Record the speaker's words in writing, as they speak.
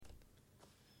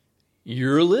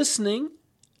You're listening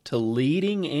to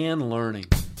Leading and Learning.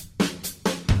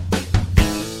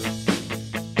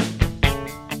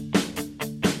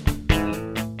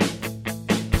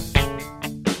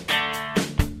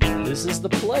 This is the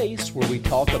place where we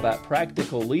talk about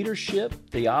practical leadership,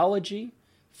 theology,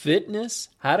 fitness,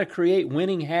 how to create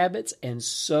winning habits, and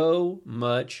so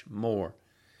much more.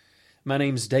 My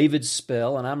name's David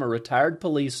Spell, and I'm a retired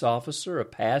police officer, a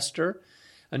pastor,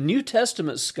 a New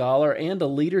Testament scholar, and a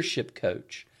leadership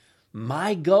coach.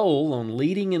 My goal on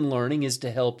Leading and Learning is to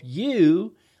help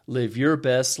you live your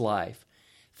best life.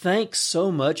 Thanks so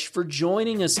much for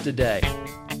joining us today.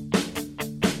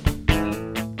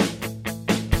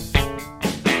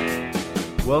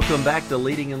 Welcome back to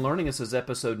Leading and Learning. This is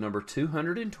episode number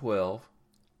 212.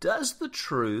 Does the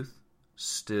truth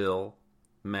still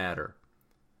matter?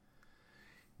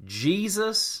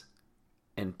 Jesus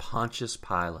and Pontius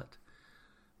Pilate.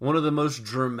 One of the most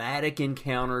dramatic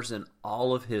encounters in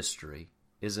all of history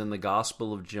is in the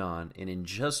Gospel of John, and in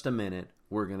just a minute,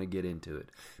 we're going to get into it.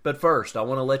 But first, I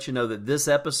want to let you know that this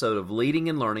episode of Leading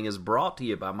and Learning is brought to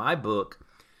you by my book,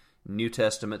 New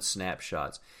Testament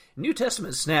Snapshots. New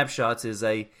Testament Snapshots is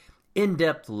a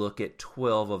in-depth look at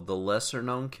 12 of the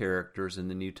lesser-known characters in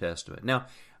the New Testament. Now,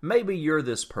 maybe you're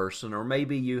this person, or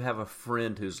maybe you have a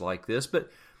friend who's like this, but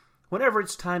whenever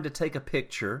it's time to take a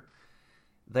picture,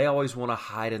 they always want to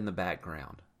hide in the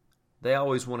background. They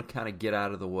always want to kind of get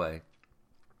out of the way.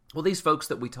 Well, these folks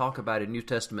that we talk about in New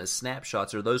Testament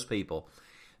Snapshots are those people.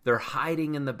 They're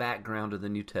hiding in the background of the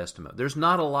New Testament. There's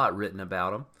not a lot written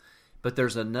about them, but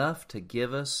there's enough to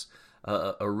give us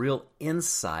a real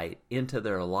insight into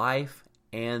their life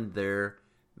and their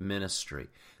ministry.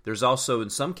 There's also, in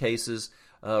some cases,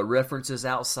 references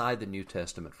outside the New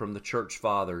Testament from the church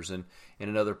fathers and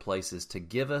in other places to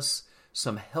give us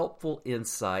some helpful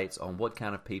insights on what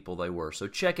kind of people they were. So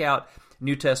check out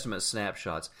New Testament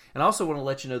Snapshots. And I also want to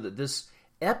let you know that this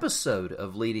episode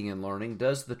of Leading and Learning,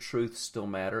 Does the Truth Still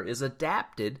Matter?, is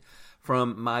adapted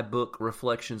from my book,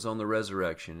 Reflections on the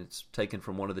Resurrection. It's taken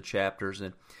from one of the chapters,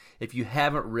 and if you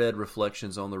haven't read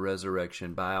Reflections on the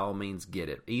Resurrection, by all means get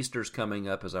it. Easter's coming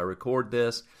up as I record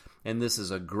this, and this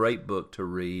is a great book to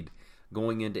read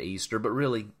going into Easter, but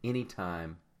really any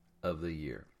time of the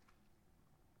year.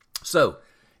 So,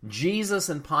 Jesus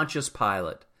and Pontius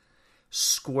Pilate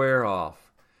square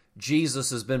off.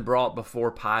 Jesus has been brought before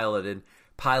Pilate, and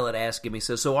Pilate asked him, he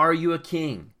says, "So are you a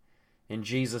king?" And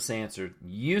Jesus answered,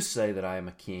 "You say that I am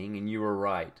a king, and you are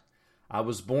right. I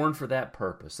was born for that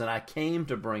purpose, and I came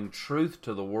to bring truth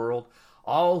to the world.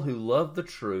 All who love the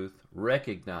truth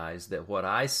recognize that what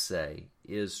I say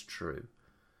is true."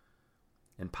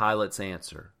 And Pilate's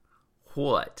answer,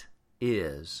 "What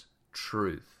is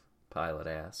truth?" Pilate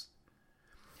asked.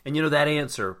 And you know that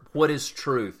answer, what is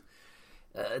truth?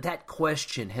 That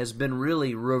question has been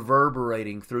really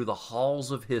reverberating through the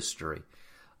halls of history.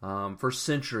 For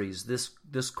centuries,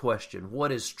 this question,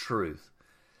 what is truth,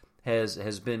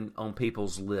 has been on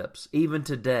people's lips. Even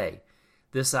today,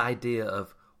 this idea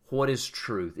of what is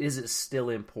truth, is it still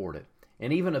important?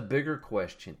 And even a bigger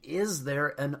question, is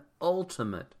there an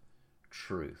ultimate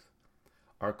truth?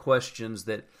 Are questions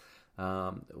that,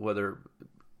 whether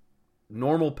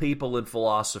normal people and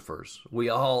philosophers, we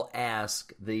all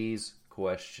ask these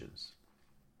questions.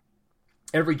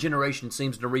 Every generation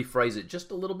seems to rephrase it just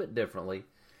a little bit differently,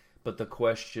 but the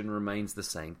question remains the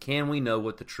same. Can we know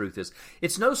what the truth is?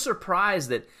 It's no surprise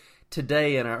that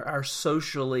today in our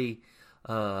socially,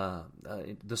 the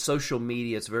social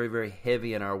media, it's very, very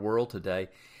heavy in our world today.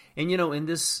 And you know, in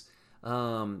this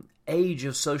age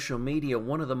of social media,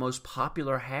 one of the most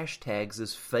popular hashtags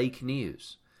is fake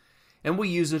news. And we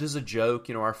use it as a joke.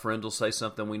 You know, our friend will say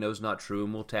something we know is not true,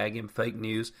 and we'll tag him fake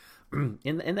news.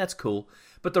 and that's cool.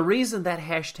 But the reason that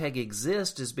hashtag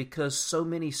exists is because so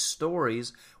many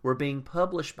stories were being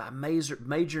published by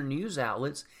major news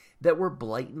outlets that were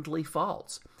blatantly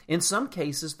false. In some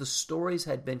cases, the stories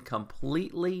had been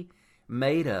completely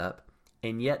made up,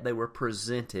 and yet they were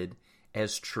presented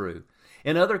as true.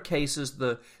 In other cases,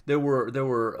 there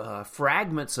were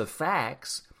fragments of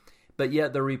facts, but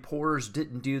yet the reporters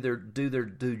didn't do their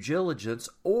due diligence,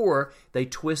 or they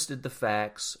twisted the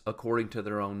facts according to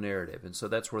their own narrative. And so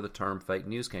that's where the term fake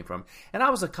news came from. And I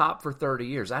was a cop for 30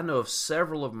 years. I know of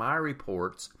several of my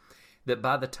reports that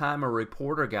by the time a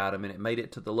reporter got them and it made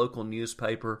it to the local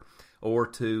newspaper or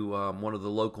to one of the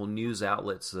local news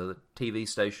outlets, a TV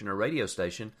station or radio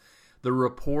station, the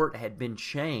report had been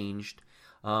changed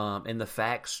and the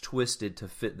facts twisted to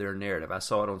fit their narrative. I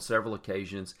saw it on several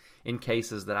occasions in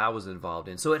cases that I was involved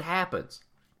in. So it happens.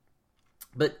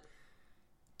 But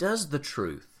does the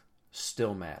truth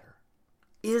still matter?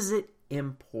 Is it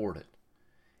important?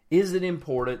 Is it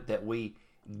important that we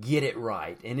get it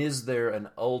right? And is there an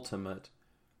ultimate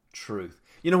truth?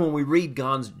 When we read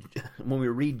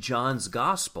John's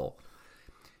gospel,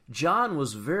 John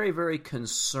was very, very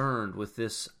concerned with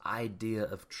this idea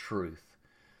of truth.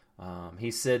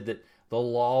 He said that the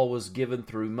law was given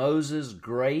through Moses,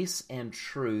 grace and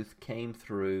truth came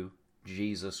through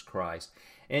Jesus Christ.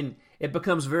 And it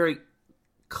becomes very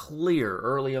clear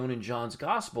early on in John's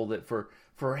gospel that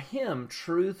for him,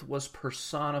 truth was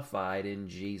personified in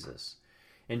Jesus.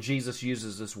 And Jesus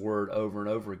uses this word over and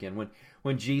over again.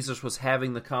 When Jesus was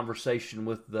having the conversation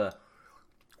with the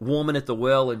woman at the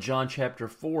well in John chapter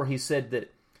 4, he said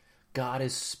that God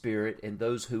is spirit, and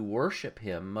those who worship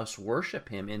him must worship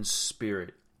him in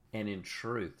spirit and in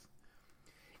truth.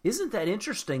 Isn't that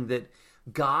interesting that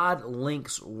God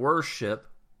links worship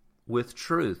with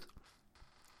truth?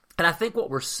 And I think what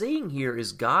we're seeing here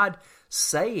is God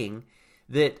saying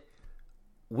that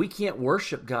we can't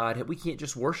worship God. We can't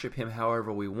just worship him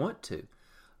however we want to.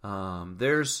 God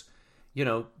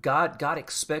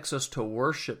expects us to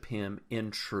worship him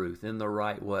in truth, in the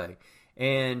right way.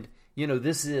 And,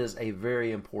 this is a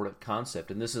very important concept.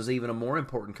 And this is even a more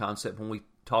important concept when we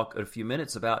talk in a few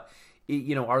minutes about,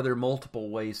 are there multiple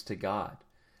ways to God?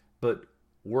 But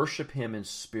worship him in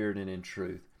spirit and in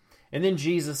truth. And then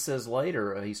Jesus says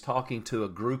later, he's talking to a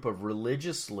group of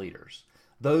religious leaders,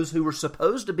 those who were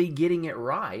supposed to be getting it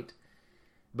right,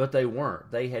 but they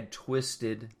weren't. They had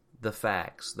twisted the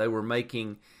facts. They were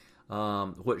making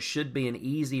what should be an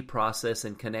easy process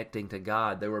in connecting to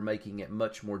God, they were making it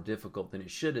much more difficult than it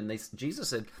should. And Jesus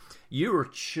said, you are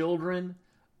children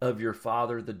of your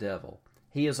father, the devil.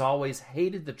 He has always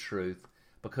hated the truth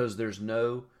because there's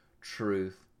no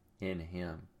truth in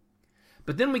him.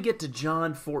 But then we get to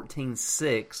John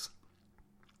 14:6,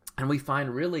 and we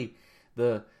find really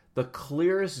the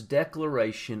clearest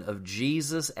declaration of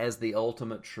Jesus as the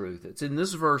ultimate truth. It's in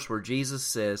this verse where Jesus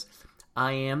says,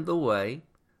 I am the way,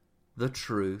 the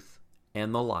truth,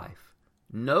 and the life.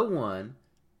 No one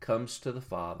comes to the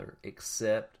Father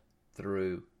except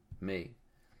through me.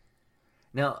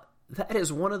 Now, that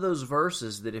is one of those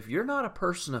verses that if you're not a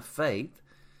person of faith,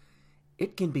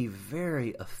 it can be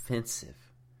very offensive.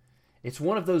 It's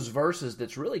one of those verses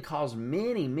that's really caused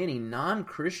many, many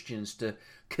non-Christians to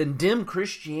condemn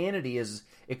Christianity as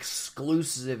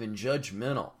exclusive and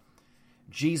judgmental.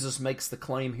 Jesus makes the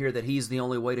claim here that he's the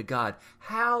only way to God.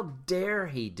 How dare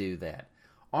he do that?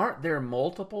 Aren't there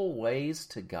multiple ways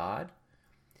to God?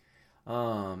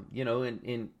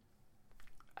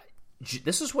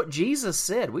 This is what Jesus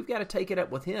said. We've got to take it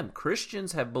up with him.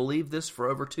 Christians have believed this for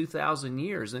over 2,000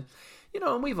 years. And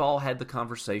we've all had the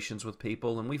conversations with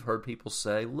people, and we've heard people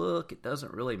say, look, it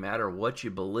doesn't really matter what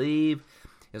you believe.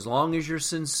 As long as you're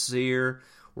sincere,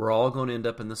 we're all going to end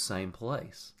up in the same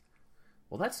place.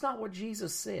 Well, that's not what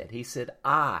Jesus said. He said,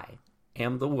 I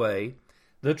am the way,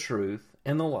 the truth,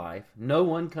 and the life. No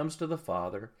one comes to the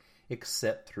Father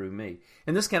except through me.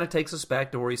 And this kind of takes us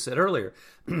back to where he said earlier,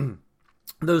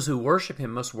 those who worship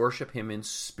him must worship him in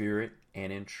spirit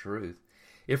and in truth.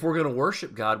 If we're going to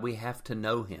worship God, we have to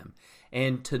know him.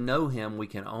 And to know him, we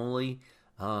can only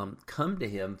come to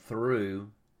him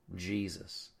through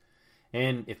Jesus.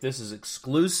 And if this is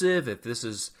exclusive, if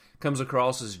this comes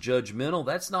across as judgmental,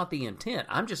 that's not the intent.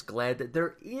 I'm just glad that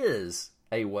there is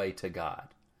a way to God.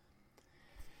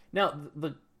 Now,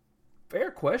 the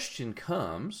fair question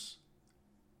comes,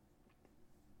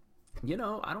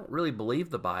 I don't really believe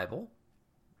the Bible.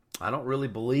 I don't really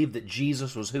believe that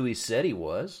Jesus was who he said he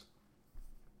was.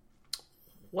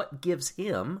 What gives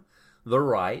him the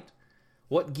right?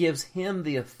 What gives him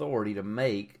the authority to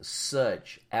make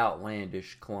such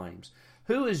outlandish claims?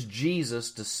 Who is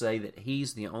Jesus to say that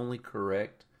he's the only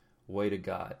correct way to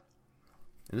God?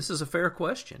 And this is a fair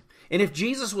question. And if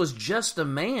Jesus was just a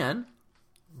man,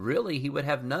 really, he would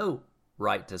have no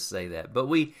right to say that. But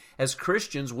we, as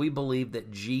Christians, we believe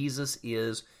that Jesus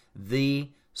is the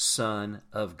Son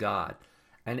of God.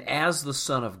 And as the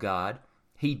Son of God,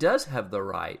 he does have the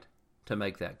right to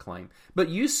make that claim. But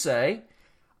you say,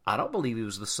 I don't believe he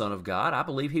was the Son of God. I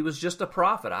believe he was just a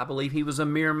prophet. I believe he was a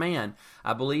mere man.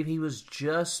 I believe he was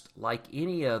just like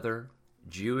any other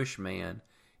Jewish man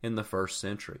in the first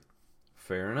century.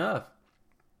 Fair enough.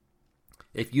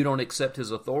 If you don't accept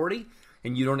his authority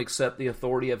and you don't accept the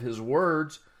authority of his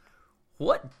words,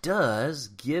 what does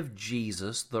give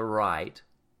Jesus the right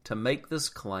to make this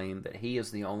claim that he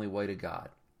is the only way to God?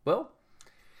 Well,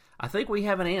 I think we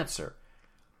have an answer.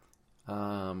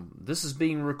 This is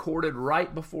being recorded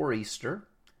right before Easter.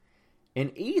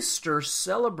 And Easter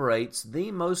celebrates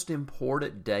the most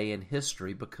important day in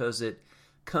history because it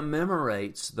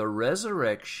commemorates the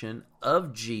resurrection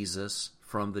of Jesus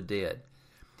from the dead.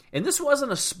 And this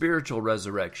wasn't a spiritual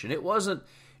resurrection. It wasn't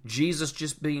Jesus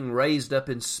just being raised up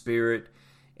in spirit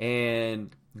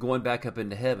and going back up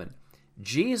into heaven.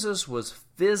 Jesus was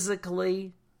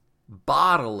physically,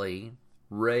 bodily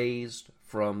raised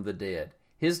from the dead.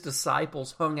 His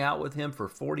disciples hung out with him for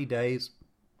 40 days.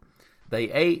 They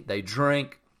ate, they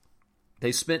drank,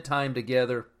 they spent time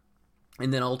together.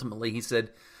 And then ultimately he said,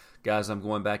 guys, I'm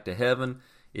going back to heaven.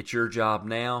 It's your job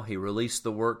now. He released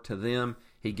the work to them.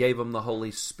 He gave them the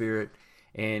Holy Spirit,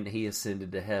 and he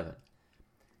ascended to heaven.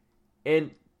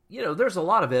 And, you know, there's a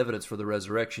lot of evidence for the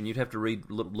resurrection. You'd have to read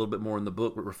a little bit more in the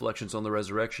book, Reflections on the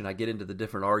Resurrection. I get into the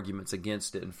different arguments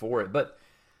against it and for it. But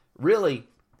really,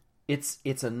 it's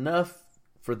enough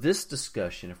for this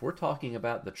discussion. If we're talking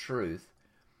about the truth,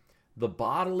 the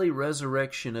bodily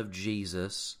resurrection of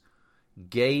Jesus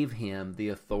gave him the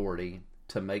authority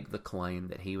to make the claim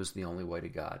that he was the only way to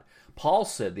God. Paul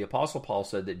said, the Apostle Paul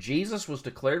said, that Jesus was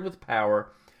declared with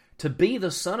power to be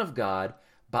the Son of God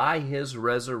by his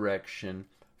resurrection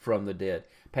from the dead.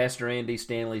 Pastor Andy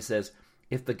Stanley says,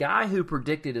 if the guy who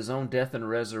predicted his own death and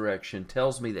resurrection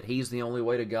tells me that he's the only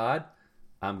way to God,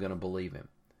 I'm going to believe him.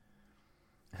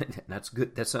 That's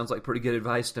good. That sounds like pretty good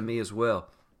advice to me as well.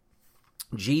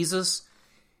 Jesus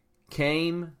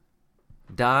came,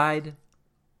 died,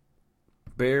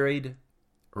 buried,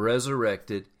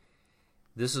 resurrected.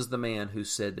 This is the man who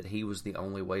said that he was the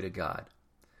only way to God.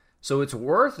 So it's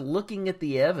worth looking at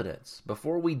the evidence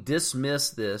before we dismiss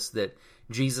this, that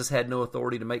Jesus had no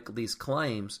authority to make these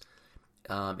claims.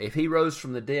 If he rose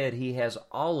from the dead, he has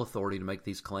all authority to make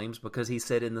these claims, because he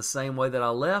said, in the same way that I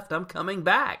left, I'm coming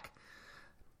back.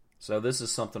 So this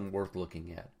is something worth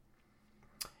looking at.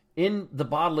 In the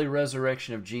bodily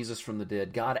resurrection of Jesus from the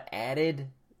dead, God added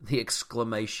the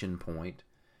exclamation point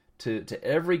to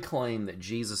every claim that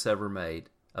Jesus ever made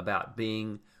about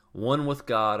being one with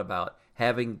God, about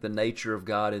having the nature of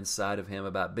God inside of him,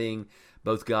 about being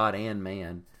both God and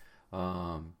man.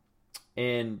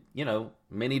 And, you know,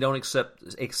 many don't accept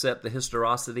the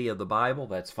historicity of the Bible.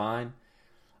 That's fine.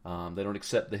 They don't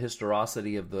accept the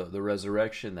historicity of the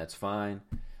resurrection. That's fine.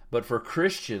 But for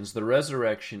Christians, the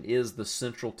resurrection is the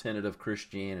central tenet of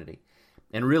Christianity.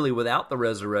 And really, without the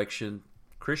resurrection,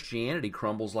 Christianity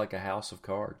crumbles like a house of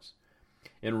cards.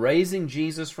 In raising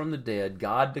Jesus from the dead,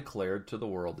 God declared to the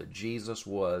world that Jesus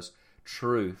was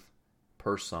truth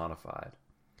personified.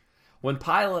 When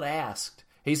Pilate asked,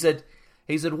 he said,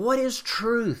 what is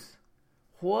truth?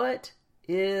 What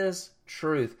is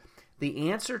truth?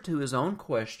 The answer to his own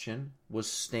question was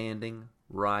standing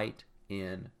right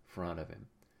in front of him.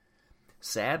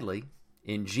 Sadly,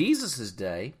 in Jesus'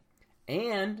 day,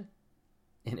 and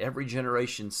in every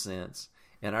generation since,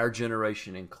 and our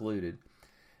generation included,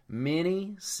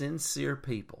 many sincere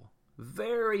people,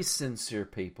 very sincere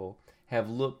people,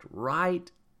 have looked right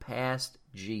past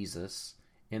Jesus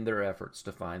in their efforts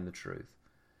to find the truth.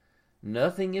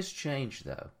 Nothing has changed,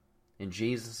 though, and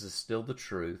Jesus is still the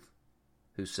truth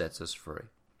who sets us free.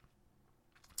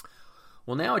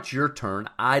 Well, now it's your turn.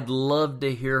 I'd love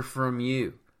to hear from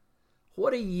you.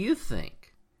 What do you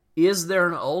think? Is there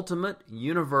an ultimate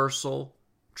universal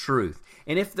truth?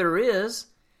 And if there is,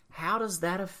 how does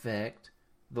that affect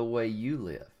the way you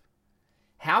live?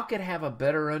 How could having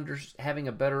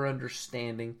a better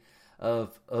understanding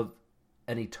of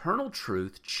an eternal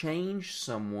truth change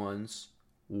someone's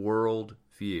world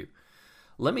view?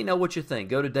 Let me know what you think.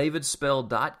 Go to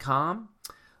davidspell.com.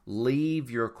 Leave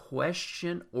your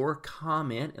question or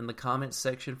comment in the comment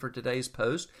section for today's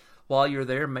post. While you're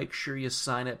there, make sure you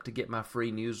sign up to get my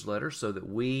free newsletter so that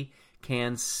we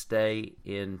can stay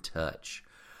in touch.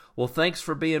 Well, thanks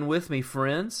for being with me,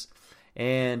 friends.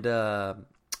 And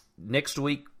next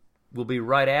week will be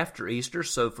right after Easter.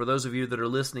 So for those of you that are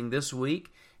listening this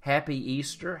week, happy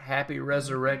Easter, happy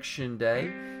Resurrection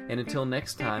Day. And until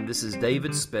next time, this is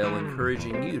David Spell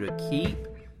encouraging you to keep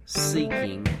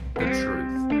seeking the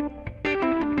truth.